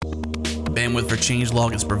Bandwidth for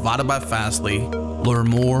changelog is provided by Fastly. Learn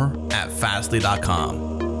more at fastly.com.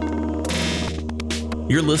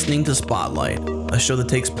 You're listening to Spotlight, a show that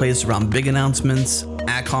takes place around big announcements,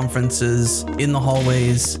 at conferences, in the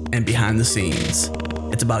hallways, and behind the scenes.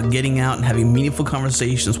 It's about getting out and having meaningful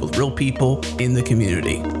conversations with real people in the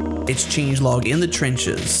community. It's changelog in the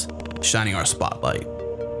trenches, shining our spotlight.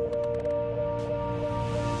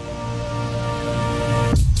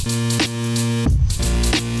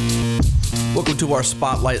 Welcome to our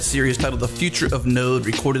Spotlight series titled The Future of Node,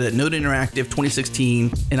 recorded at Node Interactive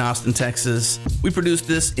 2016 in Austin, Texas. We produced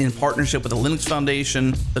this in partnership with the Linux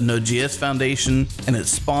Foundation, the Node.js Foundation, and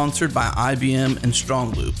it's sponsored by IBM and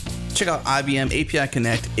StrongLoop. Check out IBM API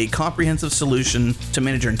Connect, a comprehensive solution to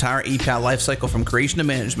manage your entire API lifecycle from creation to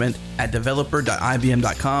management at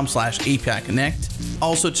developer.ibm.com/API Connect.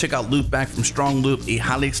 Also, check out Loopback from StrongLoop, a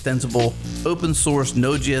highly extensible open source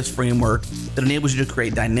Node.js framework that enables you to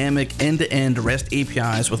create dynamic end-to-end REST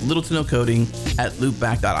APIs with little to no coding at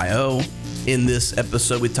loopback.io. In this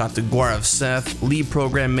episode, we talked to Gaurav Seth, lead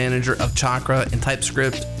program manager of Chakra and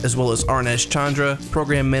TypeScript, as well as Arunesh Chandra,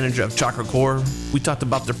 program manager of ChakraCore. We talked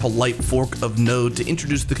about their polite fork of Node to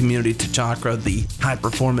introduce the community to Chakra, the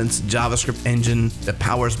high-performance JavaScript engine that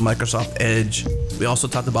powers Microsoft Edge. We also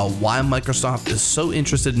talked about why Microsoft is so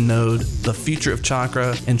interested in Node, the future of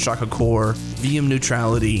Chakra and ChakraCore, VM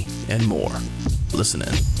neutrality, and more. Listen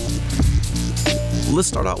in. Let's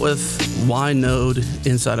start out with why Node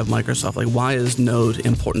inside of Microsoft. Like, why is Node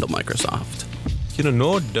important to Microsoft?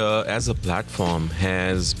 Node as a platform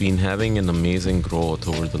has been having an amazing growth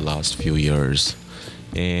over the last few years.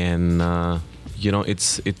 And,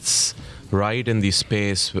 it's right in the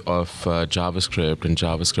space of JavaScript and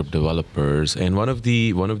JavaScript developers. And one of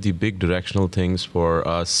the big directional things for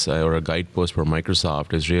us, or a guidepost for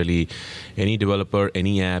Microsoft, is really any developer,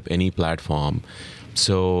 any app, any platform.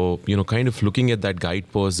 So, kind of looking at that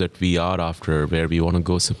guidepost that we are after, where we want to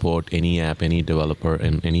go support any app, any developer,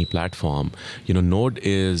 and any platform, Node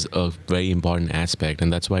is a very important aspect,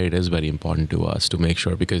 and that's why it is very important to us to make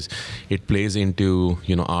sure, because it plays into,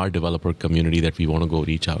 our developer community that we want to go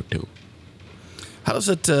reach out to. How does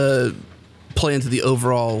it play into the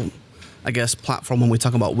overall, platform when we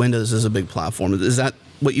talk about Windows as a big platform? Is that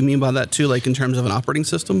what you mean by that too, like in terms of an operating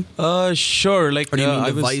system? Sure. Or do you mean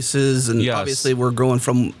devices? And yes. Obviously we're growing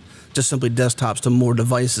from just simply desktops to more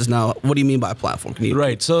devices now. What do you mean by a platform?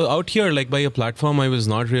 Right. So out here, by a platform, I was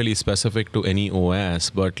not really specific to any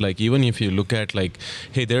OS, but even if you look at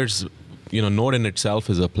hey, there's Node in itself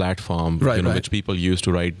is a platform, which people use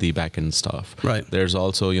to write the backend stuff. Right. There's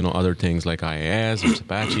also, other things like IIS, there's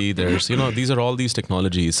Apache, there's, these are all these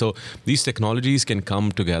technologies. So these technologies can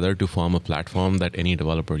come together to form a platform that any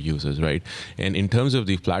developer uses, right? And in terms of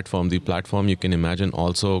the platform you can imagine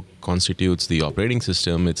also constitutes the operating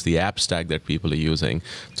system. It's the app stack that people are using.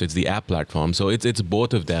 So it's the app platform. So it's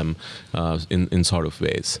both of them in sort of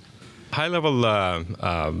ways. High level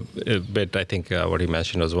bit, I think what he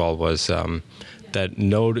mentioned as well was that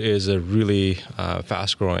Node is a really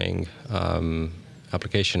fast growing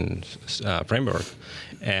application framework.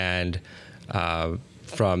 And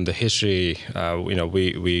from the history,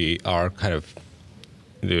 we are kind of,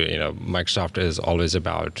 Microsoft is always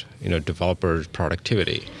about, developer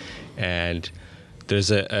productivity. And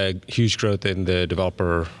there's a huge growth in the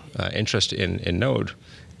developer interest in Node.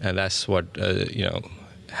 And that's what,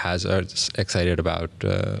 has us excited about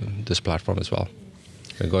this platform as well,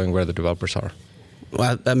 and going where the developers are.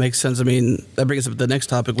 Well, that makes sense. I mean, that brings us up to the next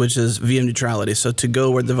topic, which is VM neutrality. So to go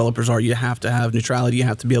where developers are, you have to have neutrality. You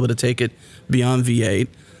have to be able to take it beyond V8.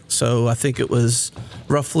 So I think it was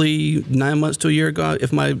roughly 9 months to a year ago,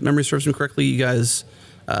 if my memory serves me correctly, you guys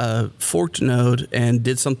forked Node and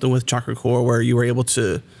did something with ChakraCore where you were able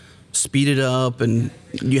to speed it up, and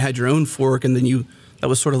you had your own fork, and then that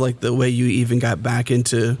was sort of like the way you even got back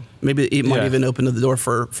into, maybe it might even open the door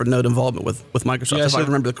for Node involvement with Microsoft, if I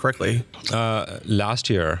remember correctly. Last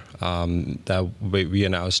year, that we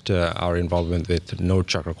announced our involvement with Node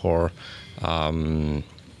ChakraCore,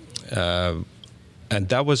 and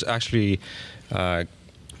that was actually, that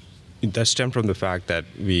stemmed from the fact that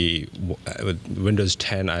Windows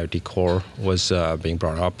 10 IoT Core was being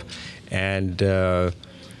brought up, and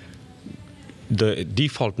the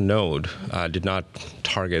default node did not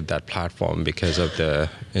target that platform because of the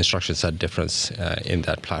instruction set difference in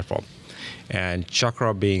that platform. And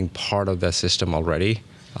Chakra being part of that system already,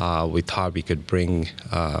 we thought we could bring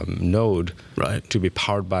Node to be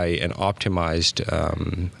powered by an optimized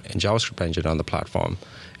JavaScript engine on the platform.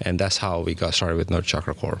 And that's how we got started with Node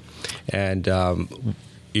ChakraCore. And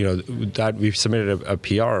that we've submitted a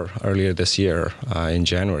PR earlier this year in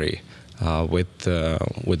January with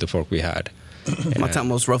the fork we had. My time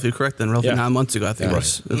was roughly correct then, roughly 9 months ago, I think.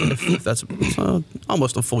 Yeah. That's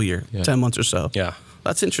almost a full year, 10 months or so. Yeah.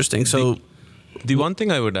 That's interesting. So the one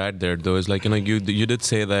thing I would add there, though, is like, you did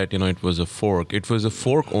say that, it was a fork. It was a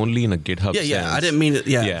fork only in a GitHub sense. Yeah, I didn't mean it.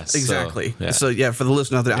 Yeah, Yes, exactly. so, So, for the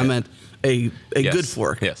listener out there, I meant a Yes, good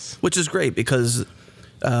fork. yes. Which is great because,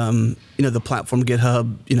 the platform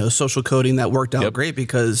GitHub, social coding, that worked out great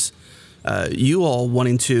because you all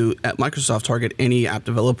wanting to, at Microsoft, target any app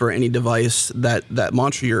developer, any device, that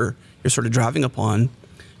mantra you're sort of driving upon,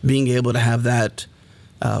 being able to have that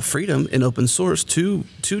freedom in open source to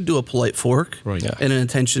do a polite fork Right. Yeah. and an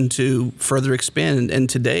intention to further expand. And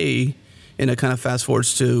today, it kind of fast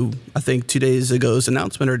forwards to, I think, 2 days ago's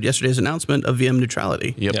announcement or yesterday's announcement of VM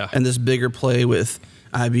neutrality. Yep. Yeah. And this bigger play with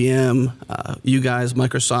IBM, you guys,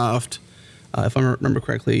 Microsoft, if I remember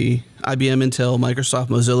correctly, IBM, Intel, Microsoft,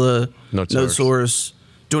 Mozilla, NodeSource,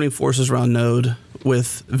 joining forces around Node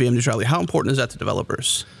with VM neutrality. How important is that to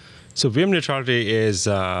developers? So VM neutrality is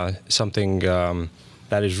something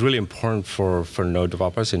that is really important for Node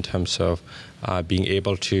developers in terms of being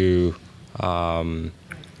able to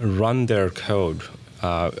run their code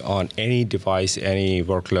on any device, any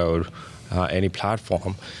workload, any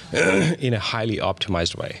platform in a highly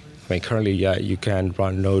optimized way. I mean, currently, you can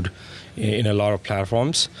run Node in a lot of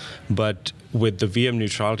platforms, but with the VM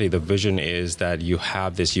neutrality, the vision is that you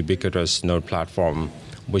have this ubiquitous Node platform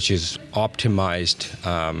which is optimized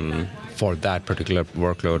for that particular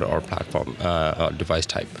workload or platform or device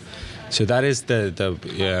type. So that is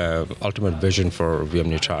the ultimate vision for VM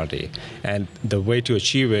neutrality. And the way to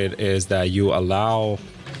achieve it is that you allow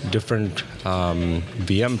different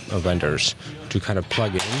VM vendors to kind of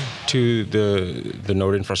plug in to the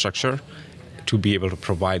Node infrastructure to be able to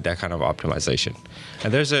provide that kind of optimization.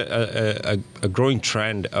 And there's a growing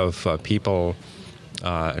trend of people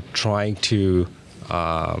trying to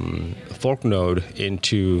fork Node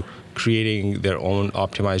into creating their own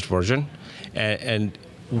optimized version. And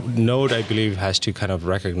Node, I believe, has to kind of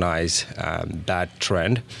recognize that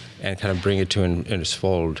trend and kind of bring it to in its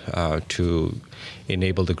fold to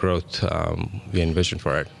enable the growth we envision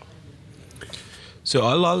for it. So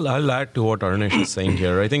I'll add to what Arunesh is saying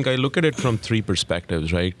here. I think I look at it from three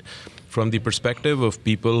perspectives, right? From the perspective of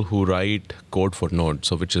people who write code for Node,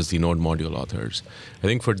 so which is the Node module authors. I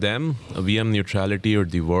think for them, VM neutrality or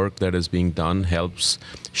the work that is being done helps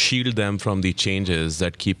shield them from the changes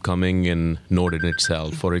that keep coming in Node in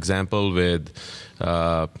itself. For example, with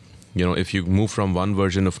if you move from one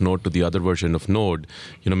version of Node to the other version of Node,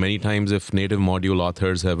 many times if native module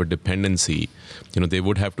authors have a dependency, they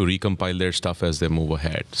would have to recompile their stuff as they move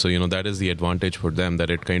ahead. So, that is the advantage for them, that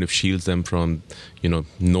it kind of shields them from,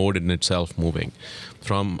 Node in itself moving.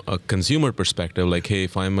 From a consumer perspective, like, hey,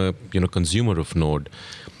 if I'm a, consumer of Node,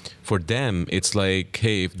 for them, it's like,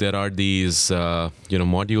 hey, if there are these,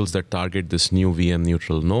 modules that target this new VM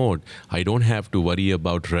neutral node, I don't have to worry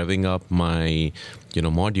about revving up my,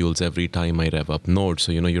 modules every time I rev up Node.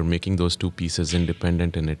 So, you're making those two pieces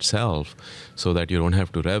independent in itself so that you don't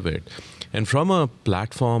have to rev it. And from a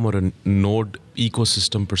platform or a Node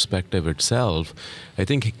ecosystem perspective itself, I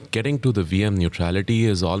think getting to the VM neutrality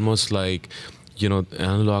is almost like,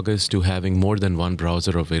 analogous to having more than one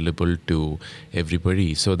browser available to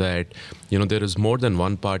everybody, so that, there is more than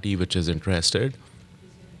one party which is interested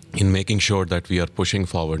in making sure that we are pushing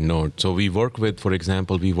forward Node. So we work with, for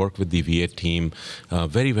example, the V8 team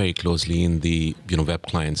very, very closely in the, web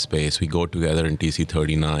client space. We go together in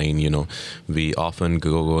TC39, we often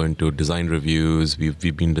go into design reviews.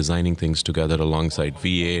 We've been designing things together alongside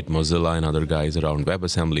V8, Mozilla, and other guys around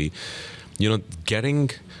WebAssembly. Getting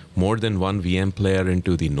more than one VM player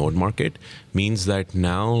into the Node market means that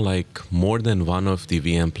now, like, more than one of the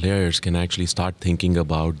VM players can actually start thinking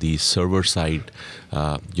about the server-side,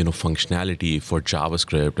 functionality for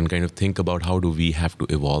JavaScript, and kind of think about how do we have to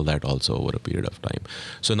evolve that also over a period of time.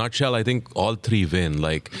 So in a nutshell, I think all three win,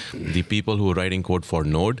 like the people who are writing code for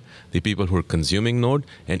Node, the people who are consuming Node,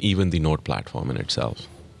 and even the Node platform in itself.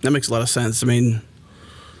 That makes a lot of sense. I mean,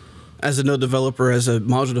 as a Node developer, as a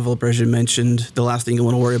module developer, as you mentioned, the last thing you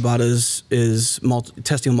want to worry about is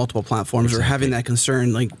testing on multiple platforms. Exactly. Or having that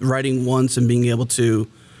concern, like writing once and being able to,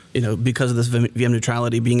 because of this VM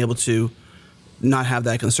neutrality, being able to not have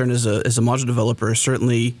that concern as a module developer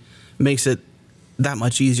certainly makes it that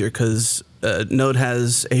much easier, because Node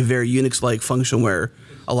has a very Unix-like function where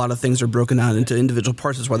a lot of things are broken down into individual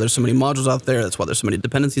parts. That's why there's so many modules out there. That's why there's so many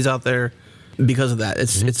dependencies out there. Because of that,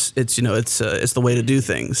 it's the way to do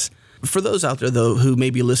things. For those out there, though, who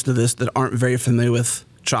maybe listen to this that aren't very familiar with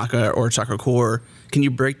Chakra or ChakraCore, can you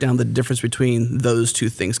break down the difference between those two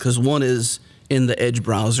things? Because one is in the Edge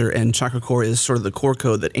browser, and ChakraCore is sort of the core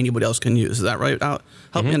code that anybody else can use. Is that right? Help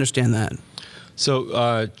me understand that. So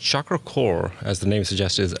ChakraCore, as the name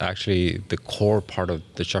suggests, is actually the core part of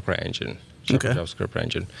the Chakra engine, Chakra JavaScript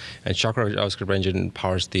engine. And Chakra JavaScript engine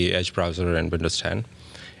powers the Edge browser and Windows 10.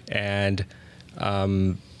 And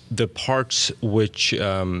the parts which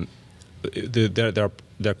there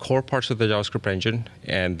are core parts of the JavaScript engine,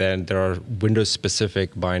 and then there are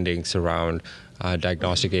Windows-specific bindings around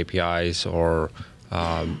diagnostic APIs or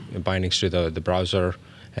bindings to the browser.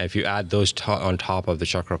 And if you add those on top of the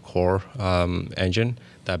ChakraCore engine,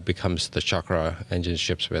 that becomes the Chakra engine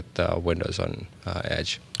ships with Windows on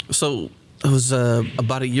Edge. So it was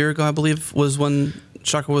about a year ago, I believe, was when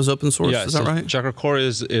Chakra was open source. Yeah, is that right? ChakraCore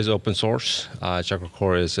is open source.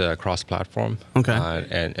 ChakraCore is cross-platform. Okay.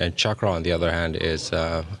 And Chakra, on the other hand, is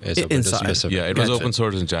a Windows-specific. Yeah, it was open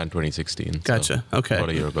source in Jan 2016. Gotcha. So Okay. about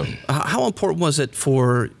a year ago. How important was it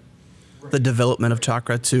for the development of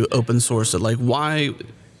Chakra to open source it? Like, why?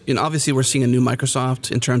 Obviously, we're seeing a new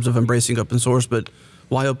Microsoft in terms of embracing open source, but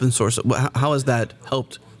why open source it? How has that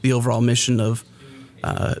helped the overall mission of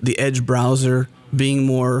the Edge browser being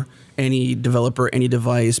more any developer, any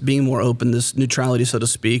device, being more open, this neutrality, so to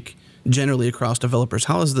speak, generally across developers?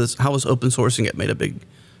 How has open sourcing it made a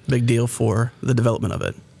big deal for the development of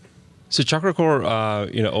it? So ChakraCore,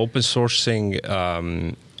 open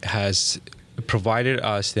sourcing has provided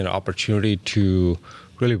us an opportunity to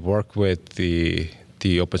really work with the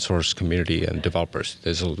open source community and developers.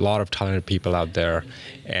 There's a lot of talented people out there,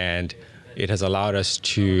 and it has allowed us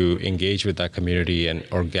to engage with that community and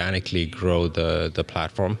organically grow the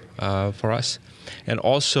platform for us. And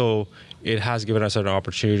also, it has given us an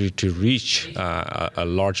opportunity to reach a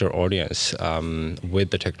larger audience with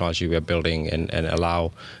the technology we are building and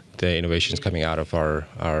allow the innovations coming out of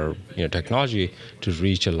our technology to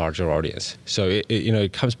reach a larger audience. So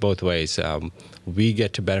it comes both ways. We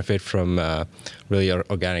get to benefit from really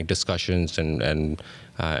organic discussions and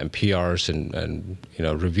PRs and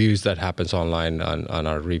reviews that happens online on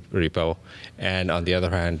our repo, and on the other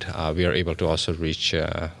hand, we are able to also reach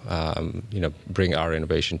bring our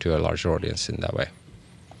innovation to a larger audience in that way.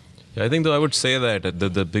 Yeah, I think though I would say that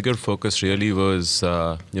the bigger focus really was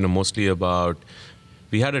mostly about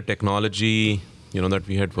we had a technology that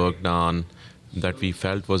we had worked on that we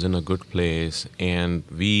felt was in a good place, and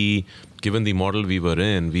given the model we were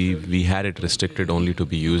in, we had it restricted only to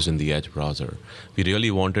be used in the Edge browser. We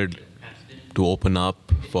really wanted to open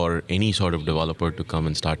up for any sort of developer to come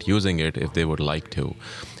and start using it if they would like to.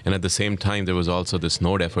 And at the same time, there was also this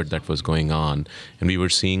Node effort that was going on, and we were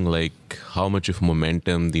seeing like how much of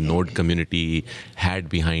momentum the Node community had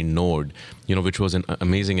behind Node, which was an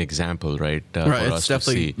amazing example, right? For us to see. It's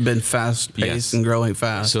definitely been fast-paced and growing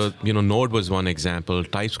fast. So, Node was one example.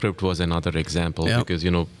 TypeScript was another example because,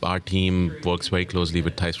 our team works very closely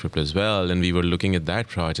with TypeScript as well, and we were looking at that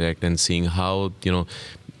project and seeing how,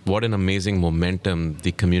 what an amazing momentum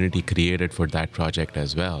the community created for that project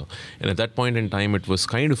as well. And at that point in time, it was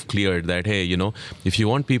kind of clear that, hey, if you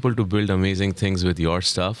want people to build amazing things with your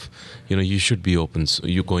stuff, you should be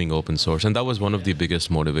going open source. And that was one of the biggest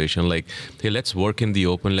motivation. Like, hey, let's work in the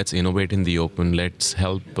open, let's innovate in the open, let's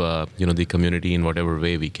help, the community in whatever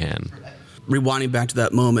way we can. Rewinding back to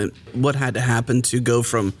that moment, what had to happen to go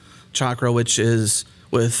from Chakra, which is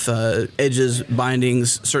with edges,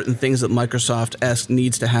 bindings, certain things that Microsoft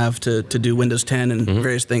needs to have to do Windows 10 and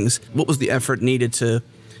various things. What was the effort needed to,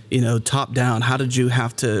 top down? How did you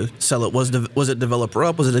have to sell it? Was it developer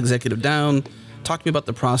up? Was it executive down? Talk to me about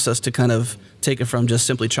the process to kind of take it from just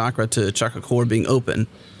simply Chakra to ChakraCore being open.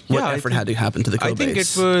 What effort had to happen to the code base? I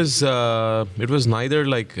think it was neither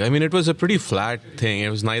it was a pretty flat thing. It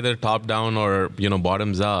was neither top down or,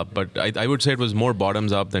 bottoms up. But I would say it was more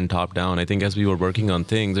bottoms up than top down. I think as we were working on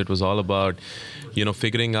things, it was all about,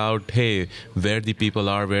 figuring out, hey, where the people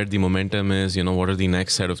are, where the momentum is, what are the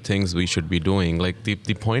next set of things we should be doing. Like the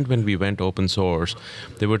point when we went open source,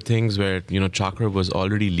 there were things where, Chakra was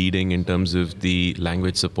already leading in terms of the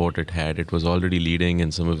language support it had. It was already leading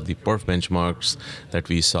in some of the perf benchmarks that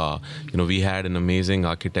we saw. We had an amazing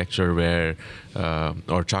architecture where,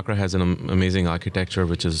 or Chakra has an amazing architecture,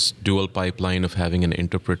 which is dual pipeline of having an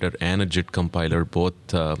interpreter and a JIT compiler, both,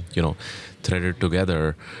 threaded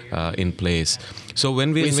together in place. So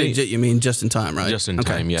when we say JIT, you mean just in time, right? Just in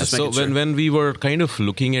time, yes. So when we were kind of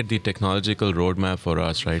looking at the technological roadmap for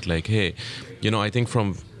us, right, like, hey, I think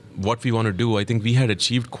from what we want to do, I think we had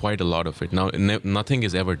achieved quite a lot of it. Now, nothing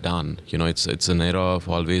is ever done. It's an era of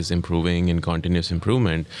always improving and continuous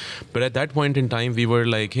improvement. But at that point in time, we were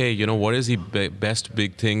like, hey, what is the best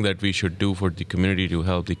big thing that we should do for the community to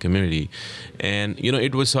help the community? And,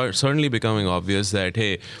 it was certainly becoming obvious that,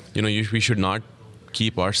 hey, we should not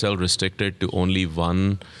keep ourselves restricted to only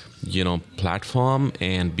one platform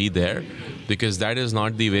and be there, because that is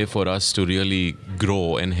not the way for us to really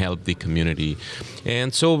grow and help the community.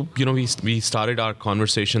 And so, we started our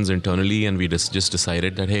conversations internally, and we just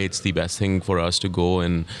decided that, hey, it's the best thing for us to go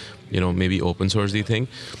and, maybe open source the thing.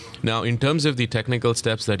 Now, in terms of the technical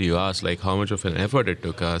steps that you asked, like how much of an effort it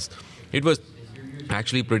took us, it was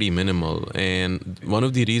actually pretty minimal. And one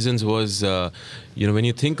of the reasons was, when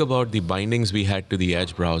you think about the bindings we had to the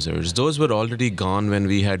Edge browsers, those were already gone when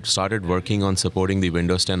we had started working on supporting the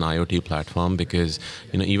Windows 10 IoT platform, because,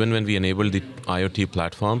 even when we enabled the IoT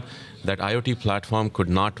platform, that IoT platform could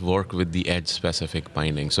not work with the Edge specific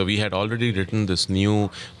binding. So we had already written this new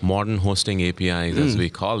modern hosting APIs, as we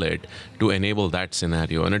call it, to enable that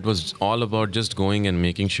scenario. And it was all about just going and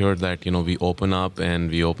making sure that, we open up and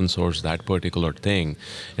we open source that particular thing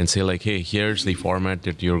and say like, hey, here's the format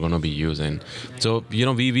that you're going to be using. So,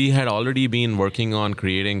 we had already been working on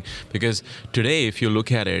creating, because today, if you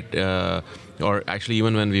look at it, or actually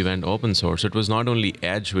even when we went open source, it was not only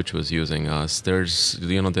Edge which was using us. There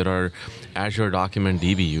are Azure Document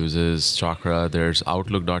DB uses Chakra. There's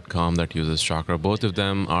Outlook.com that uses Chakra. Both of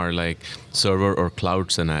them are like server or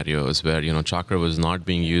cloud scenarios where, Chakra was not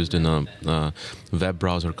being used in a web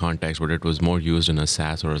browser context, but it was more used in a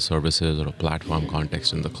SaaS or a services or a platform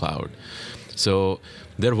context in the cloud. So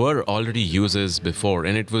there were already uses before,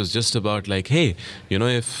 and it was just about like, hey,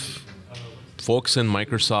 if folks in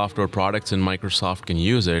Microsoft or products in Microsoft can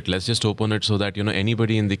use it, let's just open it so that,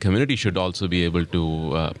 anybody in the community should also be able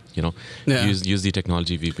to, use the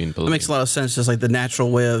technology we've been building. It makes a lot of sense, just like the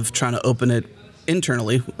natural way of trying to open it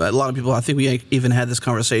internally. A lot of people, I think we even had this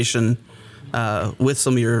conversation with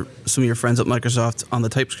some of your friends at Microsoft on the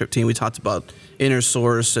TypeScript team. We talked about inner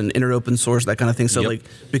source and inner open source, that kind of thing. So like,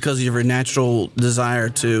 because of your natural desire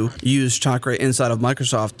to use Chakra inside of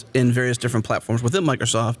Microsoft in various different platforms within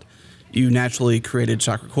Microsoft, you naturally created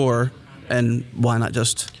ChakraCore, and why not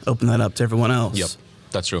just open that up to everyone else? Yep,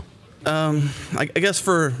 that's true. I guess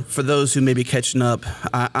for those who may be catching up,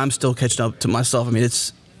 I'm still catching up to myself. I mean,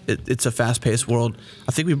 it's a fast-paced world.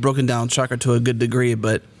 I think we've broken down Chakra to a good degree,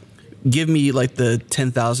 but give me like the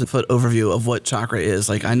 10,000-foot overview of what Chakra is.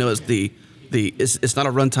 Like, I know it's it's not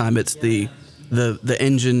a runtime. It's the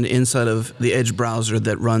engine inside of the Edge browser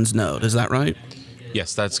that runs Node. Is that right?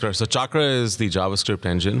 Yes, that's correct. So Chakra is the JavaScript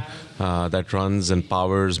engine that runs and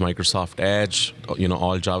powers Microsoft Edge, all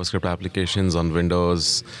JavaScript applications on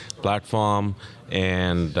Windows platform,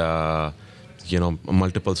 and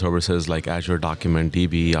multiple services like Azure Document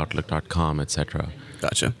DB, Outlook.com, etc.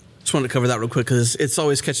 Gotcha. Just wanted to cover that real quick because it's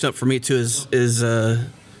always catching up for me too. Is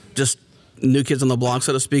just new kids on the block,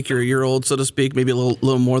 so to speak. You're a year old, so to speak, maybe a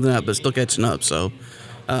little more than that, but still catching up. So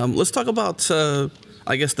let's talk about.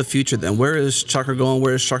 I guess the future then. Where is Chakra going?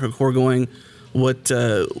 Where is ChakraCore going?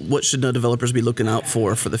 What should Node developers be looking out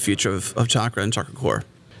for the future of Chakra and ChakraCore?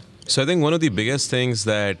 So I think one of the biggest things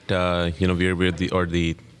that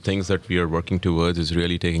the things that we are working towards is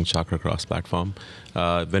really taking Chakra cross-platform.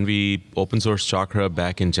 When we open sourced Chakra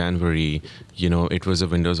back in January, it was a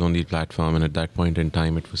Windows-only platform, and at that point in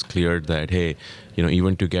time, it was clear that, hey,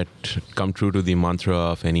 even to come true to the mantra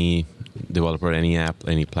of any developer, any app,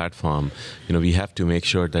 any platform, we have to make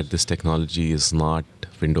sure that this technology is not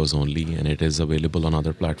Windows only, and it is available on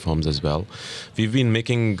other platforms as well. We've been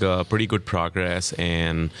making pretty good progress,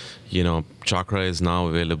 and Chakra is now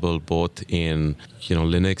available both in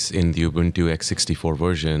Linux in the Ubuntu x64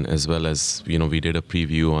 version, as well as we did a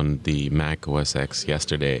preview on the Mac OS X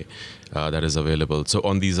yesterday. That is available. So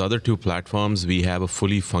on these other two platforms, we have a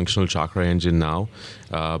fully functional Chakra engine now,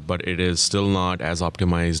 but it is still not as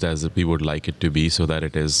optimized as we would like it to be, so that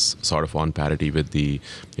it is sort of on parity with the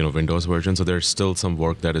Windows version. So there's still some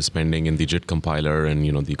work that is pending in the JIT compiler and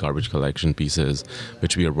the garbage collection pieces,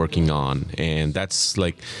 which we are working on. And that's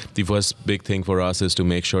like the first big thing for us, is to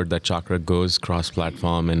make sure that Chakra goes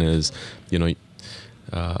cross-platform and is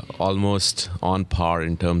almost on par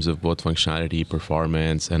in terms of both functionality,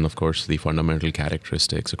 performance, and of course the fundamental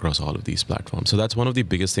characteristics across all of these platforms. So that's one of the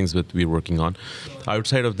biggest things that we're working on.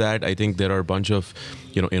 Outside of that, I think there are a bunch of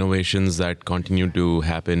innovations that continue to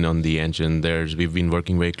happen on the engine. We've been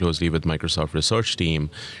working very closely with Microsoft research team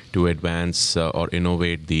to advance or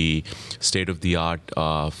innovate the state of the art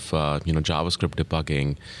of JavaScript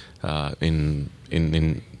debugging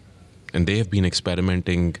and they have been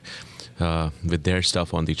experimenting with their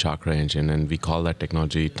stuff on the Chakra engine, and we call that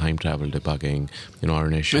technology time travel debugging.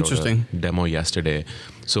 Arunesh showed a demo yesterday.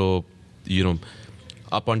 So,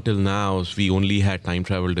 up until now, we only had time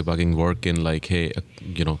travel debugging work in like, hey,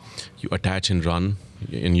 you attach and run,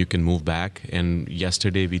 and you can move back. And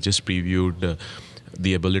yesterday we just previewed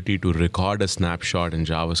the ability to record a snapshot in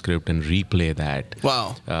JavaScript and replay that.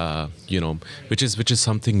 Wow. Which is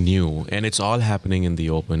something new, and it's all happening in the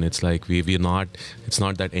open. It's like we're not. It's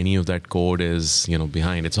not that any of that code is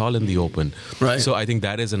behind. It's all in the open. Right. So I think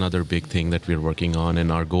that is another big thing that we're working on,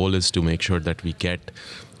 and our goal is to make sure that we get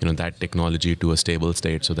that technology to a stable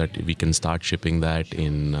state so that we can start shipping that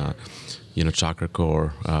in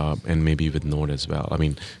ChakraCore and maybe with Node as well. I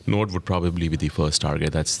mean, Node would probably be the first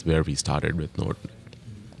target. That's where we started with Node.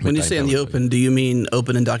 When you say in the open, do you mean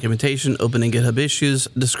open in documentation, open in GitHub issues?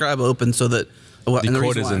 Describe open so that... the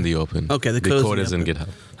code is in the open. Okay, the code is in GitHub.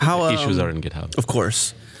 How issues are in GitHub. Of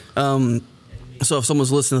course. So if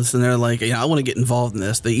someone's listening to this and they're like, I want to get involved in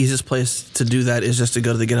this, the easiest place to do that is just to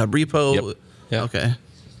go to the GitHub repo? Yep. Yeah. Okay.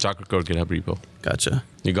 ChakraCore GitHub repo. Gotcha.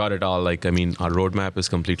 You got it all. Our roadmap is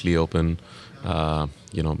completely open.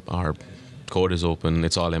 Our code is open.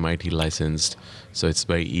 It's all MIT licensed. So it's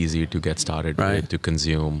very easy to get started with, to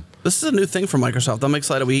consume. This is a new thing for Microsoft. I'm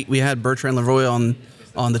excited. We had Bertrand Leroy on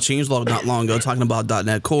the changelog not long ago talking about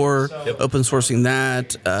 .NET Core, open sourcing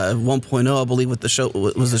that. 1.0, I believe, was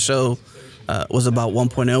about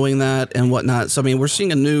 1.0ing that and whatnot. So, we're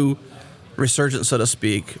seeing a new resurgence, so to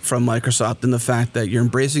speak, from Microsoft in the fact that you're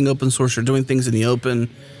embracing open source, you're doing things in the open.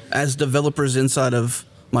 As developers inside of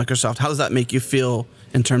Microsoft, how does that make you feel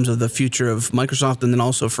in terms of the future of Microsoft, and then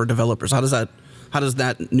also for developers? How does that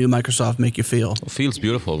new Microsoft make you feel? It feels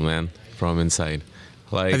beautiful, man, from inside.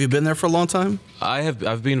 Have you been there for a long time?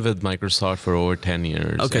 I've been with Microsoft for over 10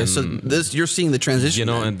 years. Okay, so you're seeing the transition.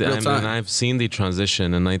 And I've seen the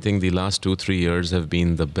transition, and I think the last 2-3 years have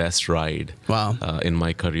been the best ride. Wow. In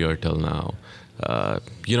my career till now.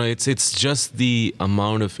 It's just the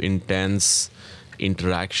amount of intense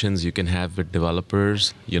interactions you can have with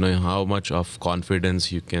developers, how much of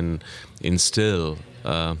confidence you can instill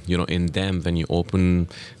in them when you open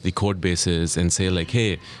the code bases and say like,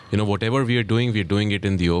 hey, whatever we're doing it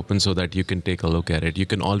in the open so that you can take a look at it. You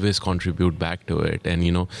can always contribute back to it, and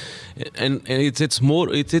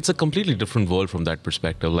it's a completely different world from that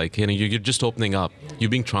perspective. Like, you're just opening up, you're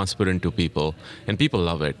being transparent to people, and people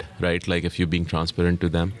love it, right? Like if you're being transparent to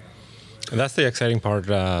them. And that's the exciting part.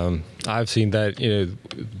 I've seen that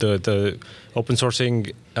the open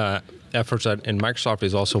sourcing efforts in Microsoft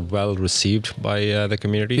is also well received by the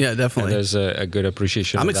community. Yeah, definitely. And there's a good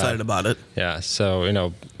appreciation. I'm excited about it. Yeah,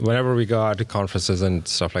 so whenever we go out to conferences and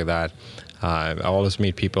stuff like that, I always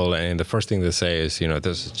meet people, and the first thing they say is,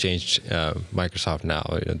 this has changed Microsoft now.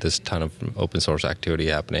 There's a ton of open source activity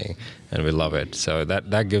happening, and we love it. So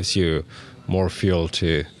that gives you more fuel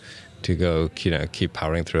to go, keep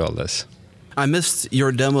powering through all this. I missed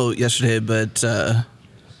your demo yesterday, but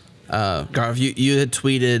Gaurav, you had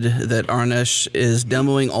tweeted that Arunesh is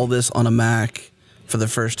demoing all this on a Mac for the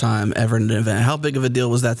first time ever in an event. How big of a deal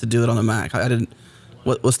was that to do it on a Mac?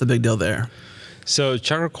 What's the big deal there? So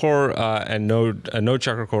ChakraCore and Node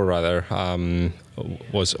ChakraCore rather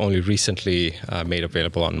was only recently made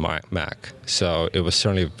available on my Mac. So it was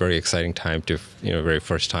certainly a very exciting time to very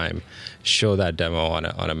first time show that demo on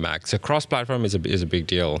a Mac. So cross-platform is a big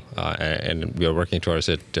deal, and we are working towards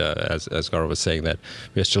it. As Gaurav was saying, that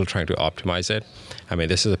we are still trying to optimize it.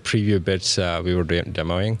 This is a preview bits we were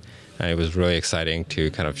demoing, and it was really exciting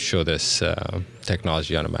to kind of show this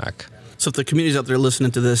technology on a Mac. So if the community's out there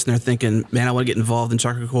listening to this and they're thinking, man, I want to get involved in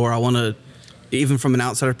ChakraCore, I want to, even from an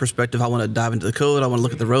outsider perspective, I want to dive into the code, I want to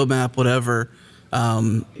look at the roadmap, whatever,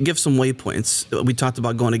 give some waypoints. We talked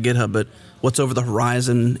about going to GitHub, but what's over the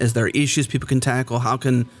horizon? Is there issues people can tackle? How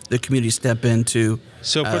can the community step in to,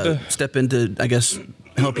 I guess,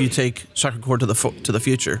 help you take ChakraCore to the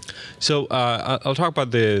future? So I'll talk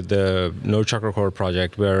about the Node ChakraCore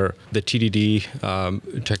project, where the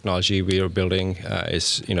TDD technology we are building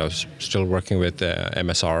is still working with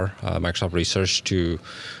MSR, Microsoft Research, to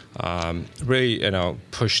really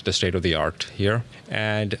push the state of the art here.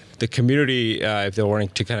 And the community, if they're wanting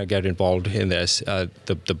to kind of get involved in this,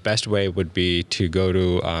 the best way would be to go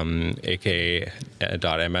to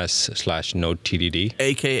aka.ms/nodetdd.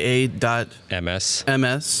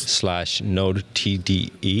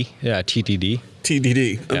 aka.ms/nodetdd. Yeah, TDD.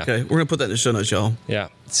 TDD. Okay, yeah. We're gonna put that in the show notes, y'all. Yeah.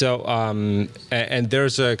 So, and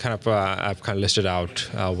there's a kind of I've kind of listed out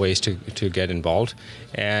ways to get involved,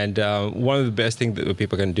 and one of the best things that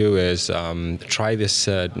people can do is try this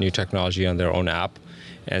new technology on their own app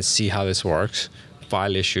and see how this works.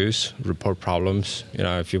 file issues, report problems.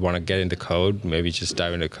 If you want to get into code, maybe just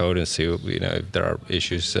dive into code and see if there are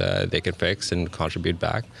issues they can fix and contribute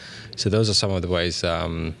back. So those are some of the ways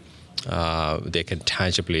they can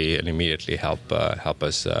tangibly and immediately help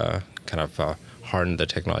us harden the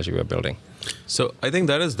technology we're building. So I think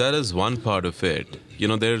that is one part of it.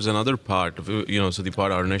 There's another part of so the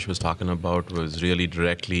part Arunesh was talking about was really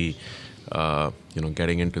directly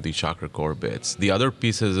getting into the ChakraCore bits. The other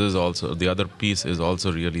piece is also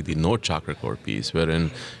really the Node ChakraCore piece, wherein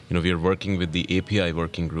we are working with the API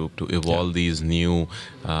working group to evolve these new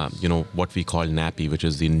what we call NAPI, which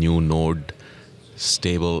is the new Node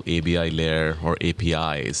stable ABI layer or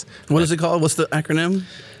APIs. What is it called? What's the acronym?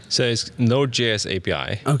 So it's Node.js API.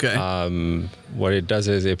 Okay. What it does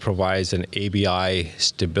is it provides an ABI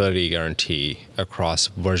stability guarantee across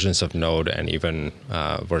versions of Node and even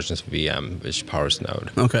versions of VM, which powers Node.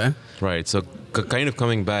 Okay. Right. So kind of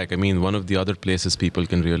coming back, I mean, one of the other places people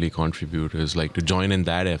can really contribute is like to join in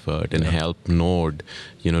that effort and help Node,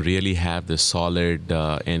 really have the solid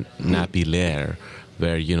and NAPI layer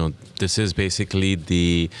where, this is basically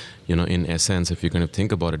the, in essence, if you kind of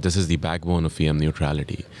think about it, this is the backbone of VM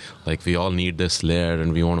neutrality. Like we all need this layer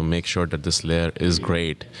and we want to make sure that this layer is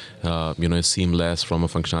great, is seamless from a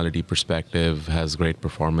functionality perspective, has great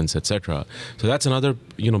performance, etc. So that's another,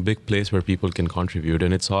 big place where people can contribute,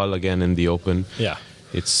 and it's all, again, in the open. Yeah.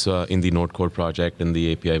 It's in the Node Core project, in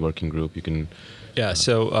the API working group. You can... Yeah,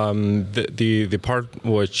 so the part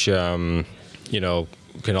which,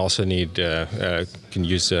 can also can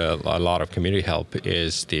use a lot of community help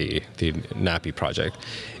is the NAPI project.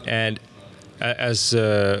 And as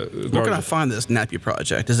where can I find this NAPI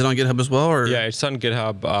project? Is it on GitHub as well? Or? Yeah, it's on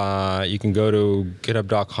GitHub. You can go to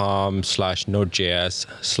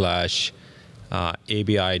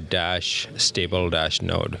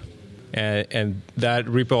github.com/node.js/ABI-stable-node. And that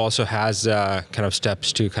repo also has kind of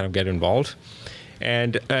steps to kind of get involved.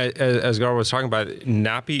 And as Gaurav was talking about,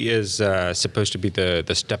 NAPI is supposed to be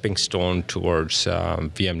the stepping stone towards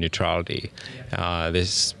VM neutrality.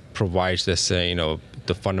 This provides this, the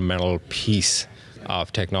fundamental piece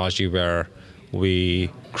of technology where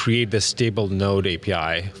we create this stable node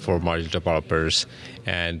API for module developers.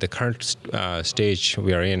 And the current stage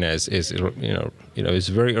we are in is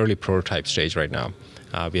very early prototype stage right now.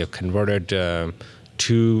 We have converted 2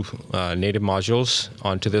 native modules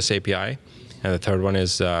onto this API. And the third one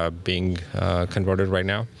is being converted right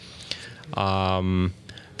now.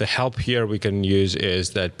 The help here we can use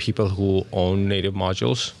is that people who own native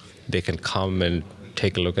modules, they can come and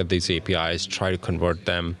take a look at these APIs, try to convert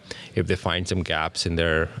them. If they find some gaps in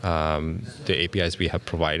their the APIs we have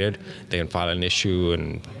provided, they can file an issue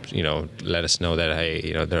and let us know that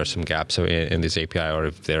hey, there are some gaps in this API, or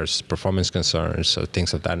if there's performance concerns, so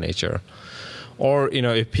things of that nature. Or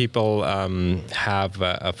if people have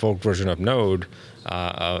a forked version of Node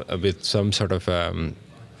with some sort of a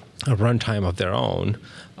runtime of their own,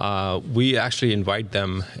 we actually invite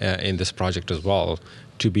them in this project as well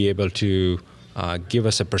to be able to give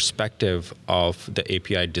us a perspective of the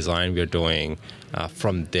API design we are doing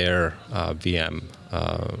from their VM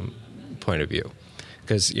point of view.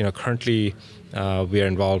 Because currently we are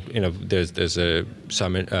involved. There's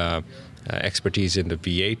some expertise in the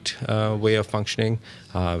V8 way of functioning.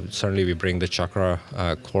 Certainly, we bring the Chakra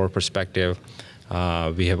core perspective.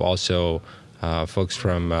 We have also folks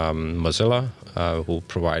from Mozilla who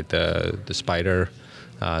provide the Spider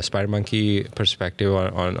Monkey perspective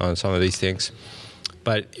on some of these things.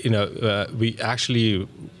 But we actually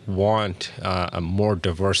want a more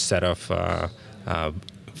diverse set of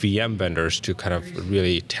VM vendors to kind of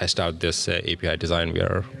really test out this API design we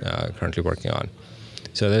are currently working on.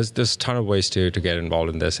 So there's a ton of ways to get involved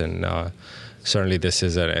in this, and certainly this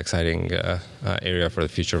is an exciting area for the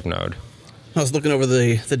future of Node. I was looking over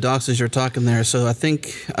the docs as you're talking there, so I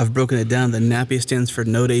think I've broken it down. The NAPI stands for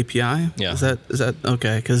Node API. Yeah. Is that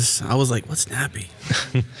okay? Because I was like, what's NAPI?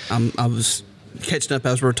 I was catching up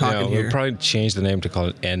as we're talking here. We'll probably change the name to call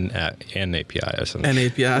it N API or something.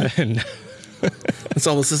 N API? It's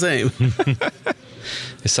almost the same.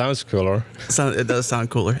 It sounds cooler. It does sound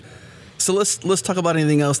cooler. So let's talk about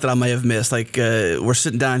anything else that I may have missed. Like we're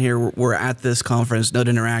sitting down here, we're at this conference, Node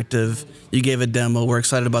Interactive. You gave a demo. We're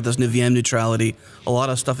excited about this new VM neutrality. A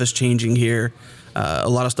lot of stuff is changing here. A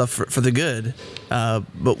lot of stuff for the good.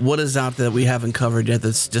 But what is out there that we haven't covered yet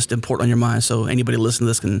that's just important on your mind? So anybody listening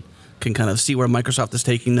to this can kind of see where Microsoft is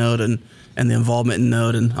taking Node and the involvement in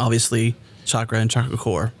Node, and obviously Chakra and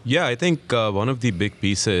ChakraCore. Yeah, I think one of the big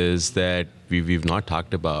pieces that we've not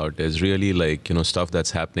talked about is really like stuff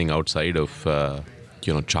that's happening outside of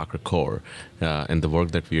ChakraCore and the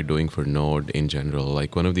work that we are doing for Node in general.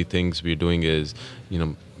 Like one of the things we're doing is,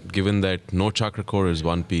 given that no ChakraCore is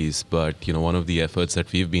one piece, but one of the efforts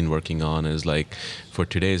that we've been working on is like for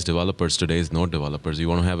today's Node developers, you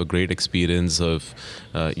want to have a great experience of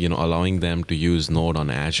allowing them to use Node on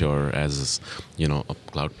Azure as a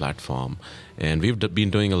cloud platform. And we've been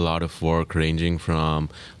doing a lot of work ranging from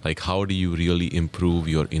like how do you really improve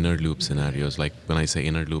your inner loop scenarios. Like when I say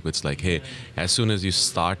inner loop, it's like, hey, as soon as you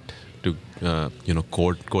start to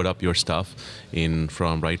code up your stuff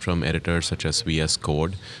right from editors such as VS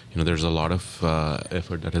Code. There's a lot of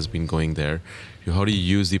effort that has been going there. How do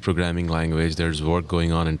you use the programming language? There's work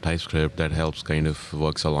going on in TypeScript that helps kind of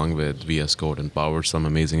works along with VS Code and powers some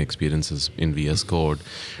amazing experiences in VS Code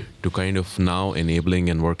to kind of now enabling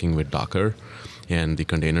and working with Docker and the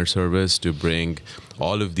container service to bring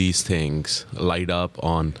all of these things light up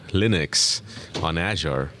on Linux, on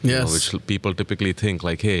Azure, yes. Which people typically think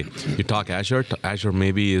like, hey, you talk Azure, Azure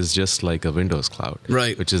maybe is just like a Windows cloud,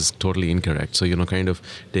 right? Which is totally incorrect. So, kind of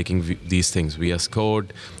taking these things, VS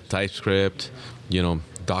Code, TypeScript,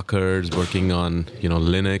 Docker's working on,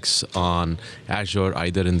 Linux on Azure,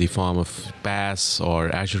 either in the form of PaaS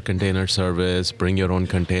or Azure Container Service, bring your own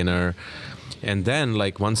container. And then,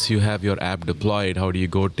 like, once you have your app deployed, how do you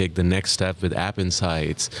go take the next step with App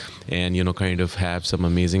Insights and, kind of have some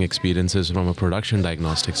amazing experiences from a production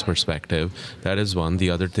diagnostics perspective? That is one.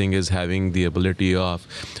 The other thing is having the ability of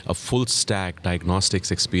a full stack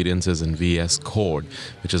diagnostics experiences in VS Code,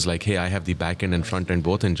 which is like, hey, I have the backend and front end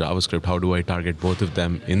both in JavaScript. How do I target both of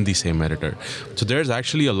them in the same editor? So there's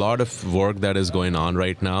actually a lot of work that is going on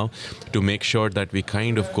right now to make sure that we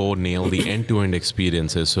kind of go nail the end-to-end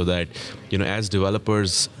experiences so that, as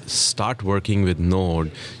developers start working with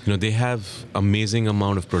Node, they have amazing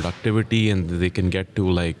amount of productivity and they can get to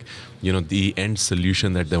like, the end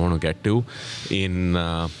solution that they want to get to in,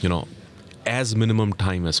 as minimum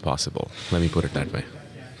time as possible. Let me put it that way.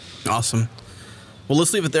 Awesome. Well,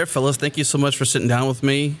 let's leave it there, fellas. Thank you so much for sitting down with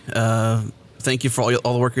me. Thank you for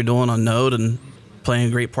all the work you're doing on Node and playing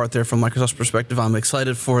a great part there from Microsoft's perspective. I'm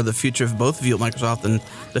excited for the future of both of you at Microsoft and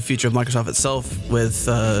the future of Microsoft itself with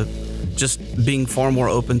just being far more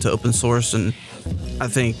open to open source. And I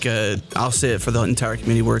think I'll say it for the entire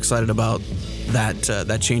community. We're excited about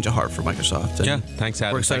that change of heart for Microsoft. And thanks,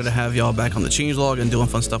 Adam. We're excited to have y'all back on the changelog and doing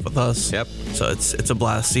fun stuff with us. Yep. So it's a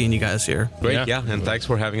blast seeing you guys here. Great, and thanks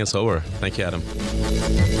for having us over. Thank you, Adam.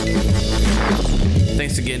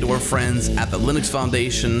 Thanks again to our friends at the Linux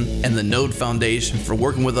Foundation and the Node Foundation for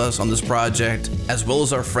working with us on this project, as well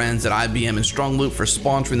as our friends at IBM and StrongLoop for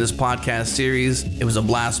sponsoring this podcast series. It was a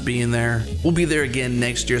blast being there. We'll be there again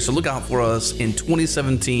next year, so look out for us in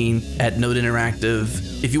 2017 at Node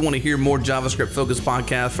Interactive. If you want to hear more JavaScript-focused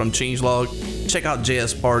podcasts from Changelog, check out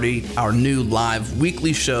JS Party, our new live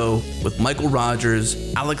weekly show with Michael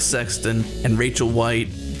Rogers, Alex Sexton, and Rachel White.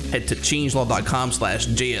 Head to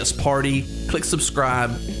changelog.com/JSParty. Click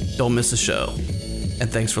subscribe. Don't miss a show.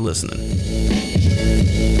 And thanks for listening.